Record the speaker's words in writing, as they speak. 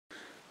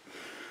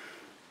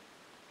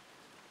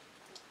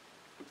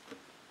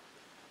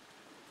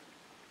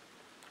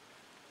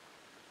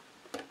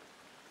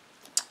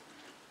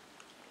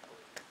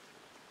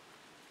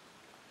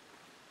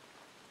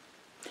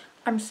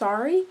I'm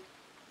sorry?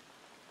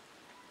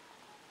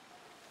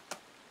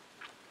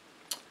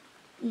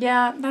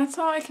 Yeah, that's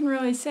all I can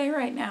really say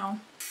right now.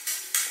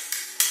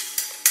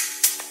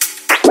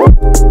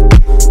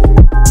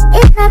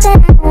 It's not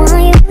that I want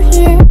you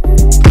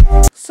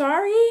here.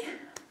 Sorry,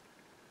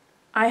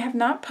 I have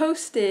not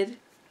posted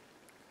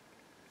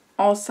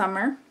all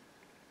summer.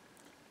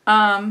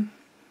 I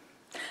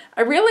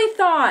really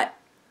thought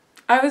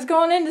I was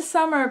going into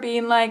summer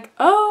being like,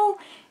 oh,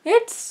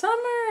 it's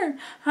summer.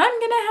 I'm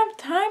gonna have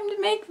time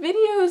to make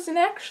videos and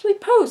actually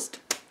post.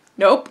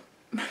 Nope.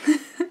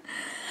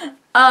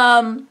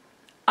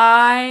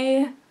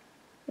 I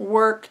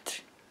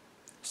worked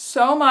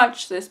so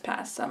much this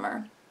past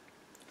summer.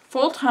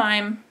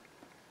 Full-time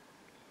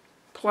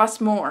plus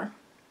more.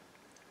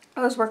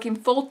 I was working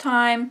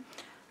full-time,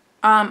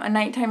 a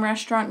nighttime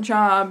restaurant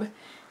job,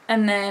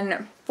 and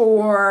then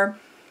for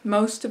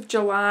most of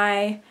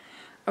July,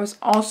 I was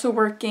also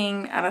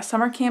working at a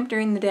summer camp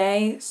during the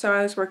day, so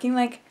I was working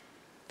like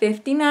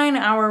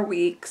 59-hour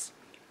weeks,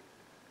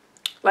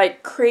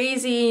 like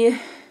crazy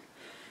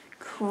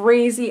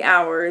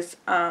hours,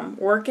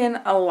 working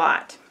a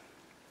lot.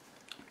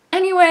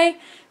 Anyway,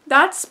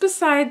 that's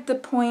beside the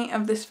point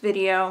of this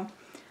video.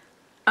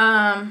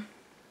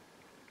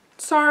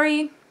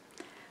 Sorry,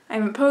 I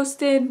haven't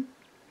posted.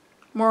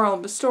 Moral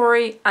of the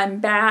story, I'm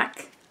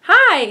back.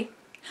 Hi!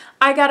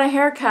 I got a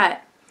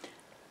haircut.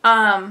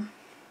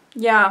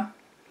 Yeah,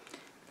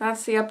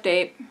 that's the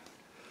update.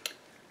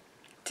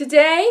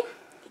 Today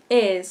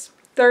is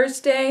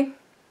Thursday,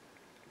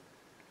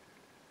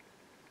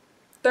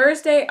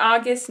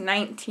 August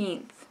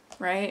 19th,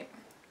 right?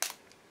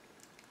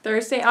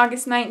 Thursday,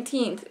 August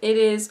 19th. It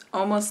is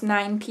almost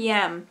 9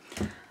 p.m.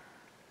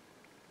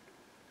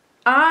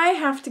 I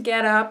have to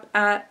get up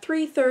at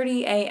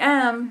 3:30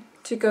 a.m.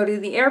 to go to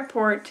the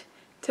airport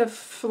to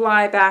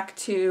fly back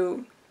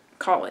to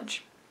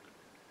college.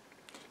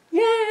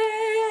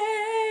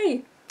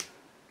 Yay!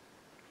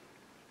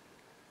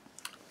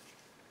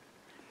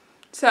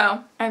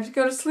 So, I have to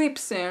go to sleep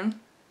soon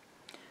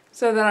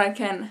so that I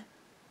can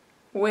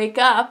wake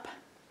up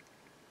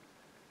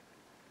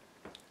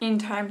in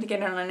time to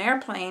get on an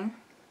airplane.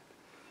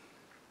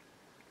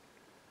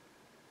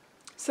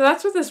 So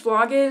that's what this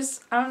vlog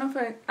is. I don't know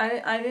if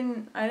I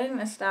didn't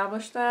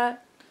establish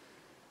that.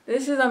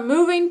 This is a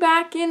moving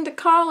back into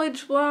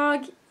college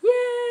vlog.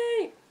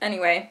 Yay!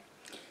 Anyway,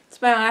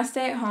 it's my last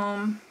day at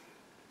home.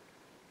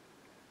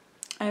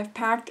 I've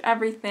packed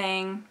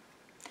everything.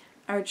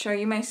 I would show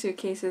you my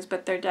suitcases,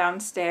 but they're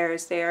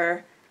downstairs.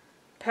 They're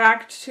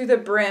packed to the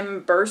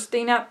brim,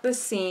 bursting at the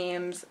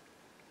seams.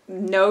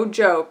 No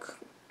joke.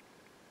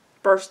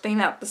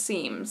 Bursting at the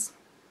seams.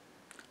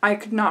 I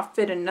could not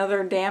fit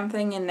another damn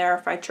thing in there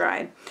if I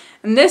tried.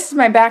 And this is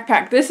my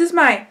backpack. This is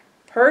my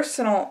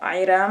personal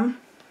item.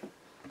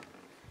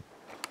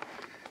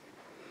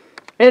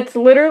 It's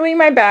literally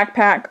my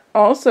backpack,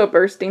 also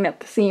bursting at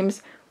the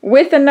seams,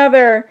 with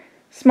another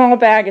small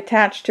bag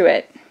attached to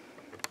it.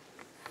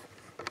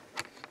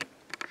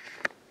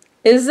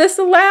 Is this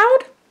allowed?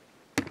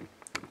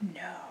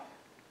 No.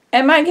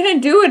 Am I gonna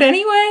do it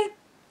anyway?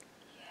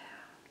 Yeah.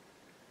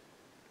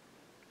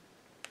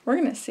 We're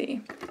gonna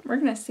see. We're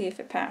gonna see if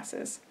it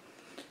passes.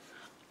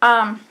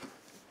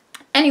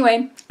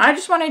 Anyway, I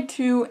just wanted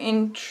to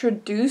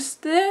introduce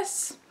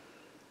this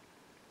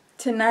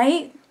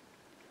tonight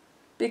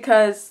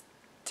because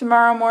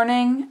tomorrow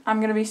morning I'm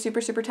gonna be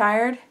super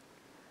tired.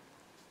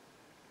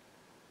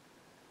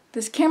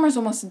 This camera's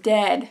almost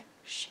dead.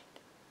 Shit.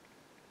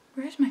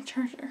 Where's my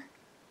charger?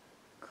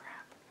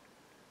 Crap.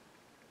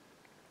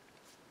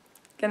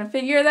 Gonna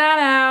figure that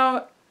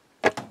out.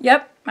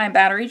 Yep, my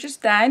battery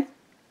just died.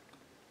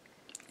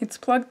 It's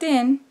plugged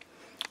in,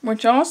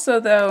 which also,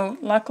 though,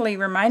 luckily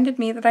reminded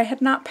me that I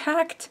had not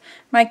packed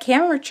my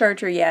camera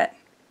charger yet.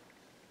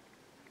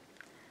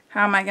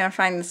 How am I gonna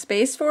find the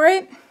space for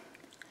it?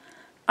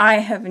 I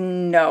have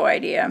no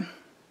idea.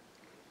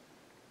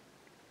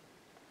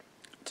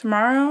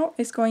 Tomorrow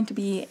is going to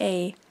be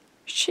a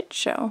shit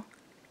show.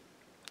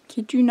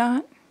 Kid you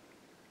not?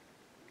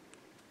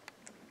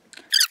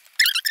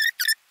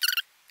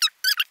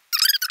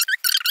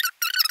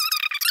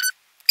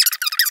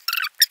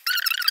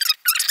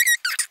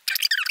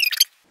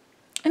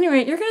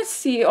 Anyway, you're gonna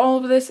see all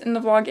of this in the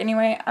vlog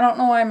anyway. I don't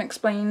know why I'm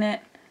explaining it.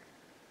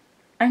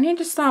 I need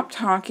to stop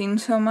talking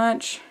so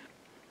much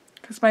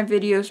because my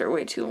videos are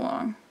way too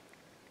long.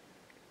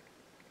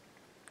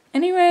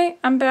 Anyway,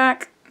 I'm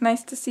back.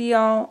 Nice to see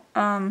y'all.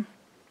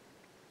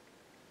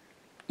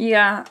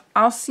 Yeah,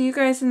 I'll see you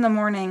guys in the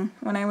morning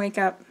when I wake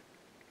up.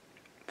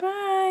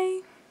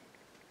 Bye.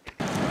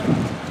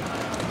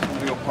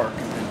 We'll park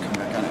and then come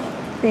back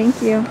out.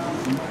 Thank you.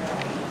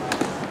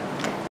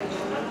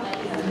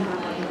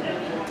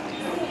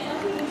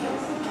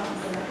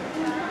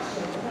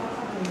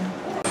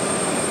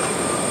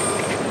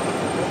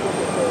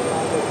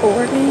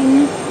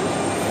 Boarding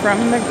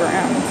from the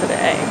ground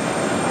today.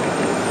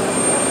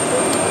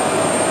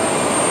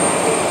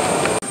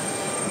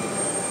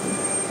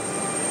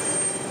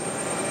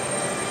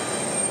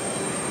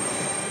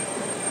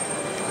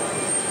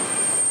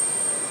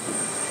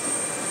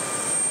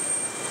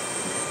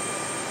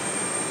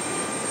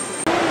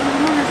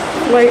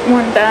 flight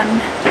 1 done.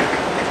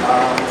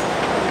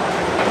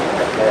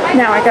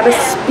 Now I gotta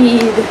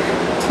speed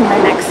to my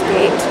next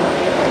gate.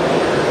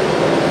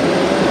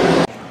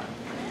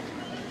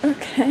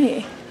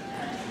 Okay.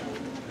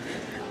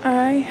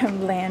 I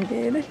have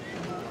landed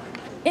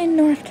in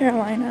North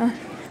Carolina.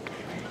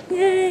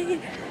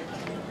 Yay!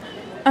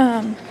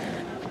 I'm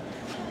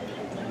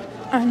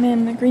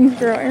in the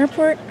Greensboro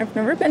Airport. I've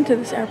never been to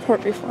this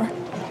airport before.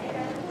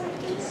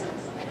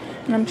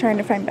 And I'm trying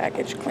to find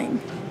baggage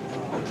claim.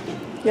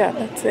 Yeah,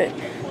 that's it.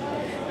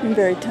 I'm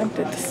very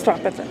tempted to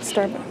stop at that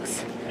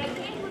Starbucks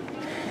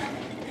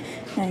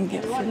and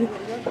get food.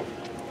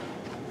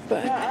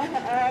 But I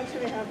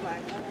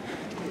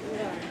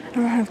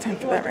don't have time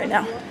for that right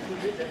now.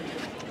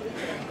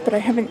 But I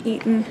haven't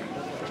eaten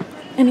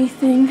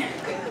anything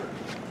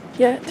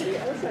yet.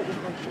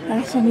 I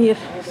also need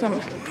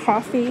some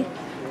coffee.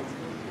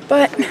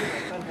 But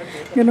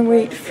I'm gonna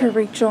wait for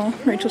Rachel.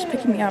 Rachel's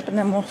picking me up and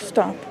then we'll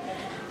stop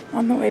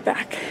on the way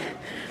back.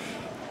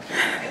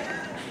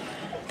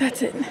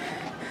 That's it.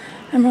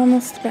 I'm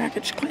almost to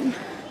baggage claim.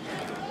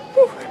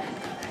 Whew.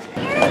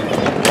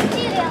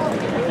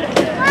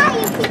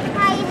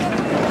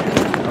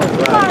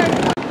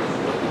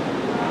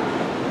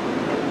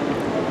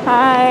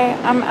 Hi,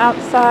 I'm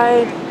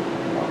outside.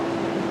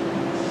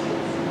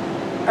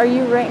 Are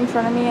you right in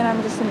front of me and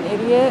I'm just an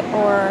idiot,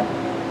 or?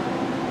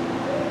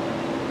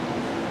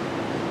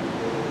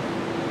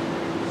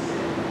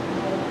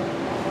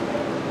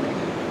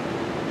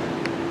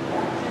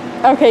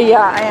 Okay,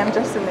 yeah, I am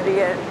just an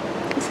idiot.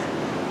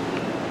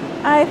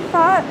 I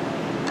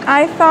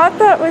thought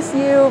that was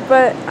you,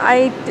 but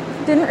I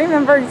didn't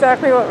remember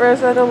exactly what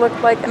Rosetta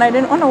looked like, and I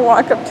didn't want to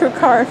walk up to a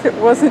car if it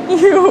wasn't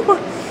you.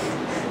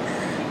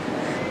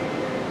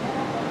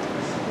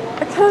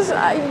 Because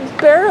I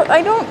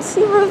don't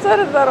see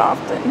Rosetta that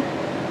often.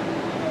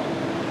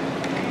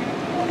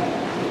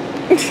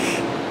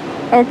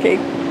 Okay.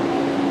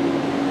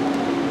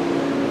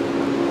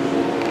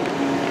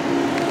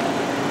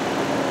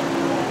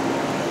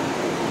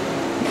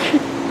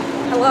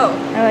 Hello.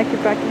 I like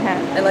your bucket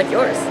hat. I like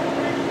yours.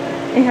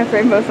 It has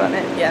rainbows on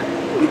it. Yeah.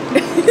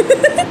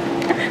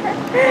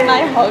 Can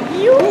I hug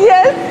you?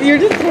 Yes! You're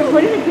just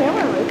putting the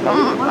camera with me.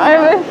 I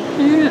have a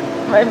huge,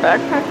 my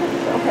backpack is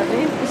so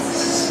heavy.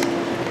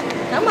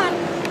 Come on.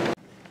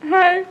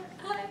 Hi.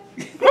 Hi.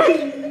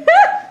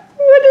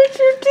 What did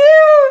you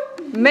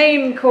do?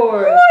 Main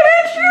course. What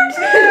did you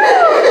do?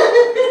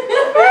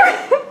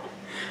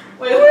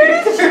 Wait,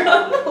 where's your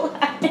on the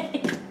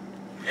light?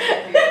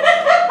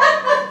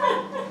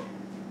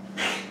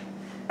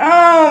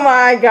 Oh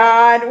my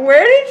god,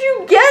 where did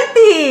you get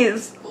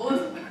these?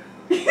 Look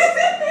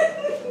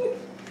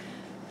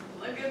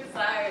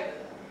inside.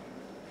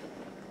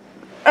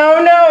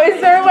 Oh no, is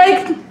there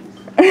like...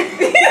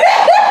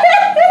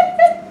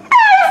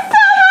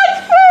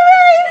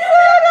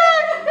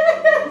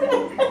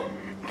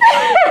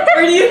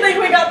 Where do you think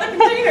we got the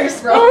containers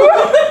from?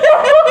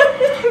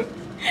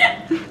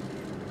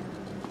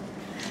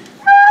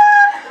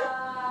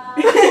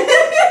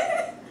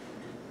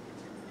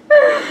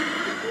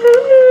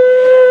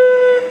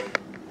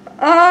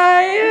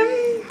 I am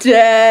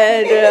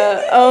dead.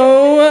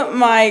 Oh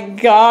my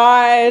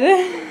god.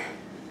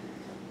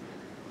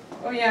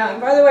 Oh yeah,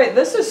 and by the way,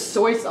 this is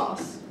soy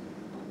sauce.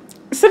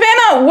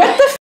 Savannah, what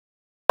the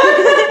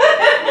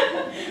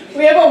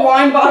We have a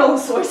wine bottle of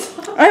soy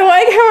sauce. I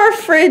like how our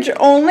fridge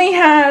only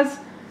has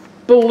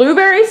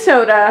blueberry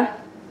soda,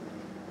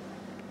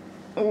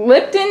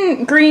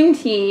 Lipton green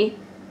tea,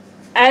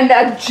 and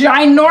a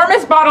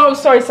ginormous bottle of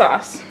soy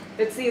sauce.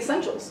 It's the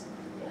essentials.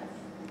 Yes.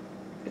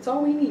 It's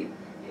all we need.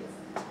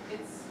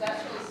 It's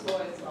special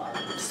soy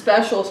sauce.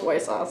 Special soy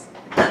sauce.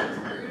 It's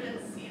brewed in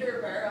cedar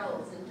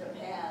barrels in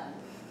Japan.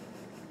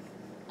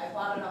 I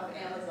bought it off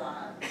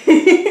Amazon.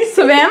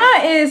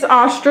 Savannah is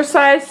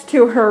ostracized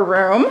to her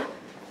room.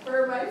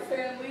 For my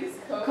family's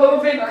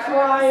COVID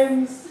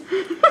crimes.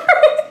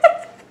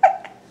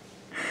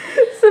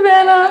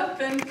 Savannah. I've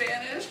been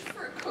banished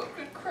for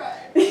COVID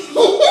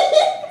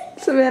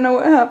crimes. Savannah,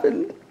 what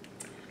happened?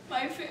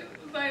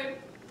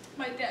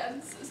 My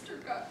dad's sister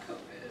got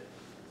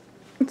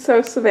COVID.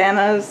 So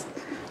Savannah's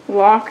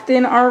locked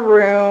in our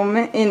room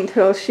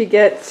until she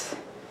gets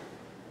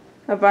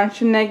a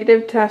bunch of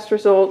negative test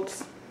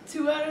results.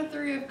 2 out of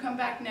 3 have come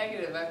back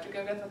negative. I have to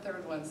go get the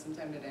third one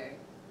sometime today.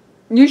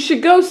 You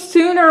should go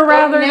sooner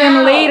rather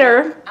than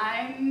later.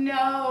 I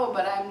know,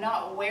 but I'm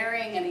not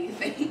wearing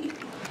anything.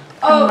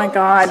 Oh my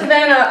god.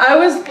 Savannah, I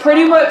was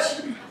pretty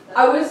much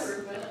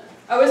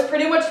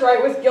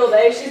right with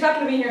Gilday. She's not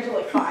gonna be here until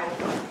like 5.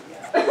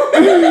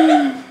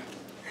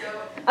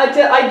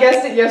 I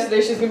guessed it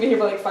yesterday. She's gonna be here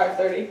by like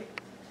 5:30.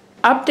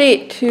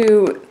 Update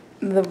to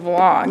the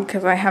vlog,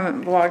 because I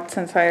haven't vlogged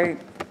since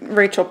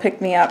Rachel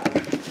picked me up.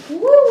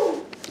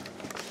 Woo!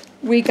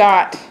 We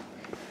got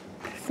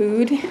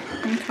food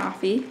and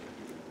coffee.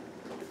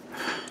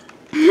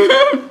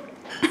 I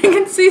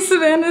can see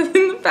Savannah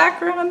in the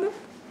background.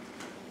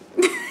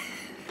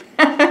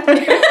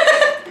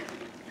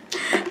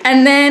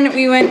 And then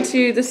we went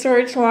to the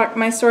storage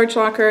my storage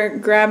locker,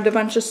 grabbed a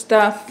bunch of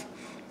stuff,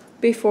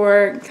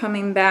 before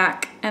coming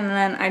back, and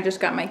then I just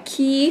got my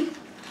key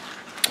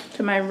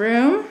to my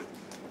room,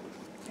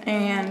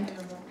 and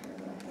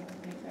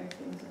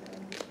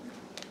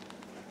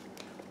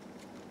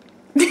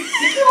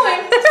Keep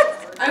going.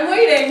 I'm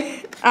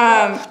waiting.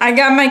 I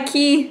got my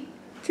key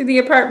to the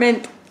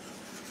apartment.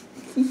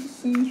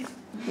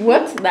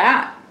 What's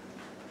that?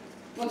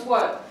 What's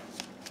what?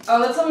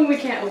 Oh, that's something we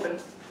can't open.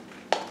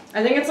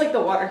 I think it's like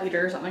the water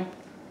heater or something.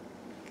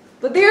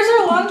 But there's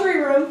our laundry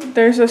room.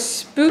 There's a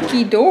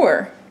spooky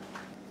door.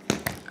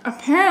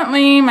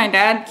 Apparently, my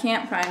dad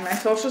can't find my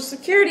social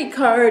security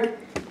card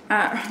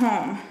at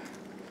home.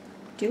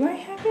 Do I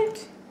have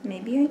it?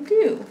 Maybe I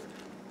do.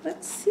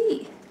 Let's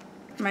see.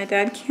 My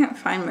dad can't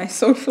find my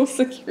social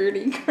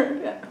security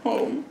card at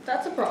home.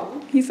 That's a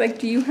problem. He's like,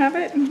 do you have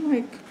it? And I'm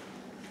like,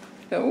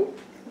 no.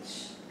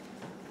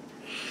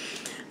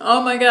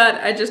 Oh my god,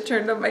 I just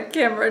turned on my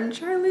camera and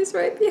Charlie's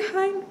right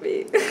behind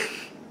me.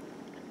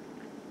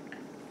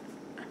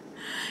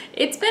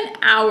 It's been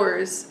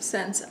hours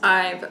since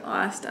I've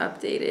last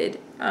updated.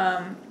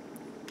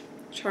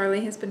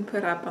 Charlie has been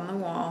put up on the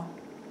wall.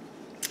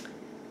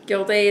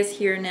 Gilday is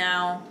here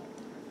now.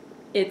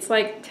 It's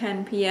like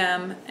 10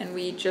 p.m. and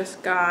we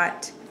just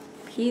got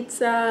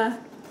pizza.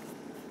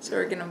 So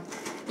we're gonna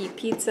eat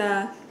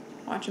pizza,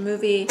 watch a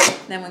movie,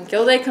 and then when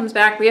Gilday comes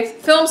back, we have to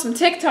film some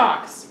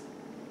TikToks.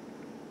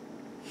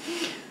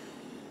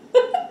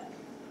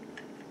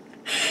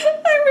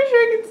 I wish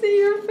I could see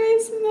your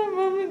face in that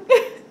moment.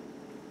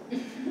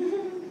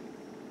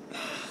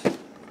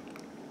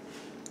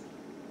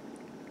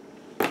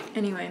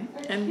 Anyway,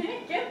 and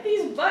Can't get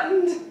these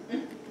buttons.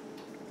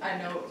 I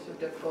know it's so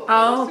difficult.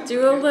 I'll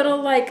do a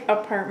little like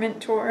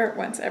apartment tour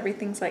once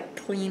everything's like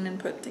clean and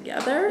put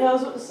together. Yeah, I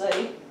was about to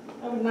say,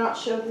 I would not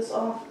show this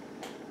off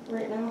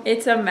right now.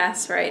 It's a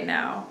mess right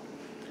now.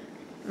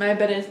 My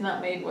bed is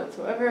not made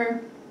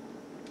whatsoever.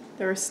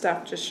 There was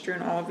stuff just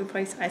strewn all over the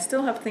place. I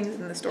still have things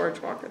in the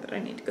storage locker that I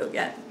need to go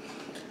get.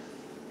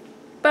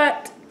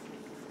 But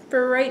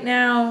for right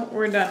now,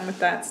 we're done with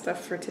that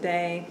stuff for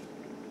today.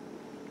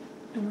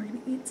 And we're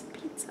gonna eat some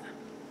pizza.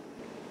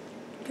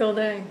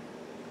 Gilday,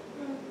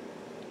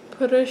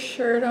 put a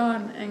shirt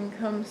on and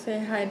come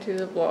say hi to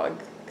the vlog,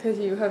 because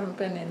you haven't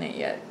been in it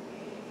yet.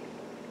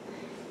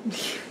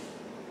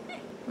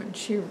 When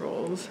she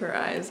rolls her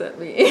eyes at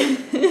me.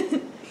 No,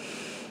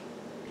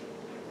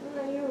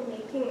 you were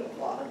making a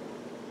vlog.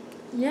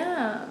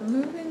 Yeah,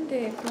 move-in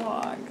day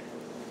vlog.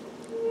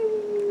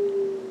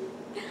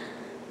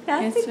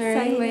 That's It's very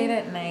exciting. late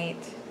at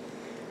night.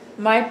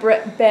 My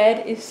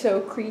bed is so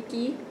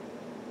creaky.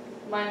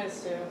 Mine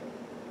is too.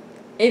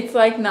 It's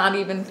like not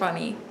even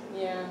funny.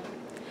 Yeah.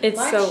 It's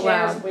My so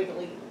chair's loud.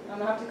 wiggly. I'm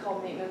gonna have to call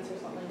maintenance or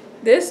something.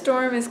 This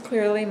dorm is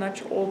clearly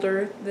much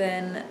older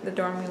than the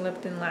dorm we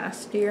lived in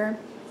last year.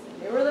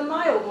 Newer than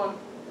my old one.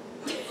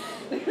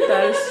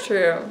 That is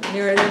true.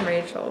 Newer than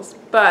Rachel's.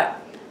 But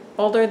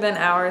older than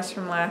ours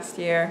from last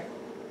year.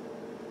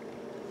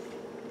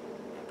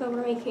 But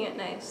we're making it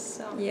nice,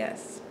 so.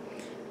 Yes.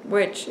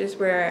 Which is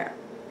where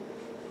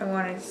I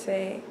wanted to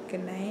say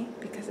goodnight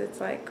because it's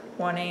like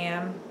 1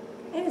 a.m.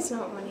 It is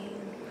not 1 a.m.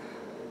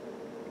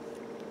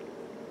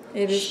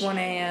 It is 1 Oh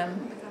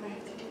a.m. my god, I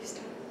have to do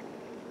stuff.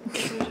 I'm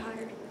so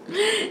tired.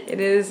 It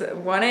is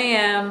 1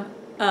 a.m.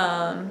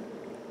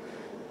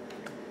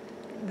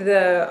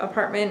 The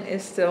apartment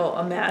is still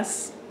a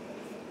mess.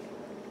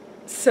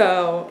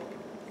 So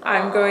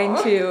I'm going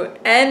to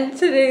end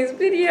today's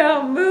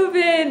video.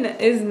 Move-in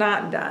is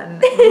not done.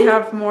 We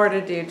have more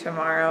to do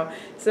tomorrow.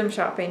 Some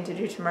shopping to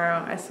do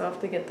tomorrow. I still have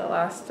to get the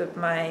last of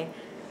my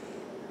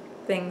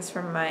things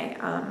from my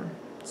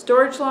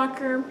storage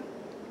locker.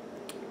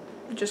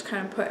 Just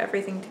kind of put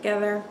everything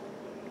together.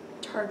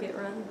 Target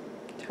run.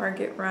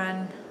 Target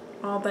run,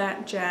 all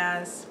that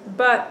jazz.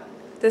 But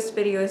this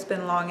video has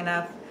been long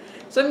enough.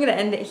 So I'm gonna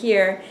end it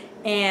here,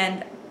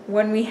 and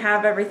when we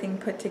have everything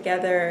put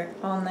together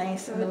all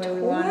nice and the way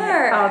we want it,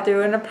 tour. I'll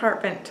do an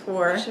apartment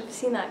tour. I should have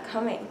seen that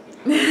coming.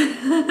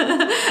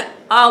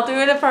 I'll do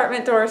an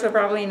apartment tour, so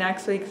probably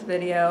next week's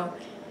video.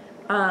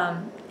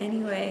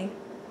 Anyway,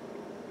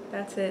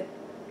 that's it.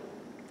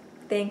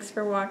 Thanks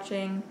for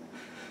watching.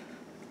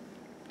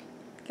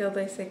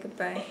 Gilday, say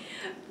goodbye.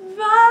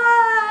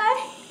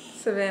 Bye!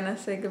 Savannah,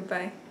 say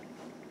goodbye.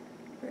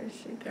 Where is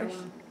she? There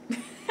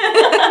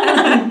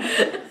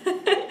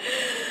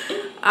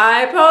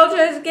I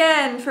apologize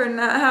again for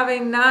not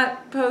having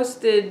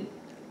posted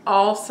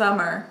all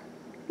summer.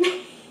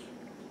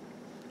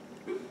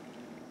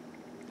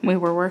 We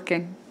were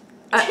working.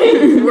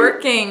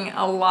 Working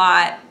a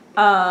lot.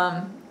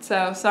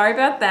 So sorry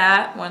about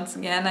that. Once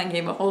again, I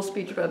gave a whole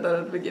speech about that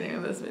at the beginning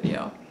of this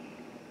video.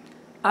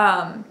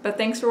 But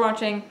thanks for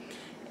watching.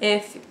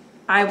 If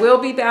I will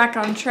be back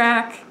on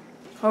track,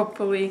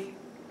 hopefully.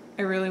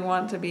 I really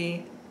want to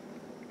be.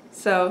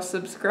 So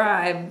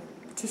subscribe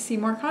to see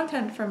more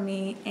content from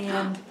me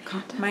and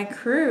my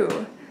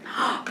crew.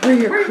 We're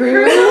your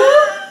crew.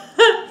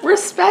 We're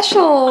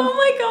special. Oh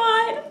my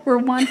god. We're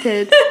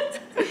wanted.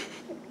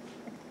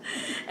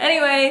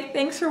 Anyway,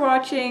 thanks for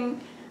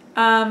watching.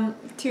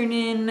 Tune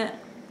in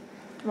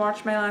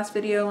watch my last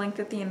video linked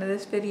at the end of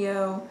this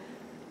video.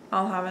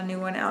 I'll have a new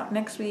one out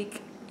next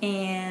week.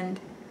 And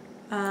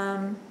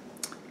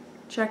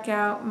check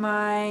out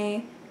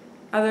my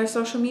other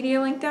social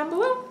media link down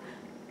below.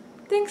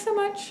 Thanks so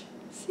much.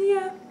 See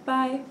ya.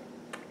 Bye.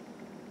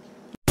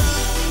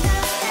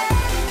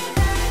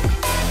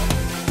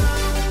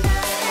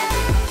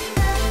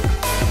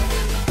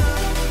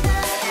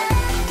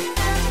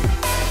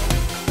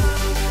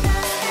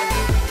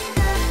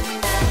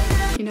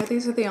 You know,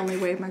 these are the only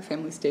way my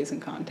family stays in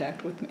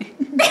contact with me.